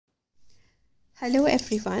Hello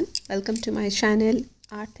everyone, welcome to my channel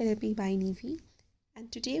Art Therapy by Nivi,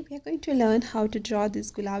 and today we are going to learn how to draw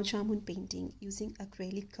this gulab jamun painting using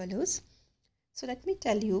acrylic colors. So let me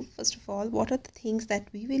tell you first of all what are the things that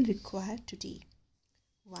we will require today.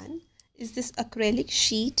 One is this acrylic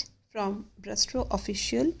sheet from Brustro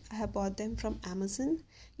Official. I have bought them from Amazon.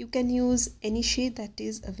 You can use any sheet that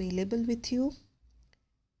is available with you.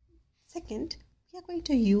 Second, we are going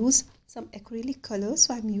to use some acrylic colors,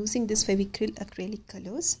 so I'm using this Fevicryl acrylic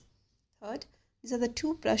colors. Third, these are the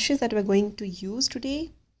two brushes that we're going to use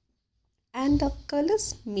today, and the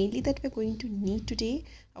colors mainly that we're going to need today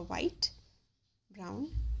are white, brown,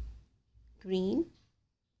 green,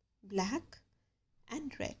 black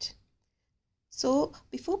and red. So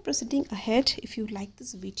before proceeding ahead, if you like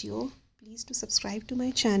this video, please do subscribe to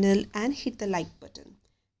my channel and hit the like button.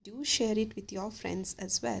 Do share it with your friends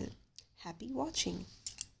as well. Happy watching.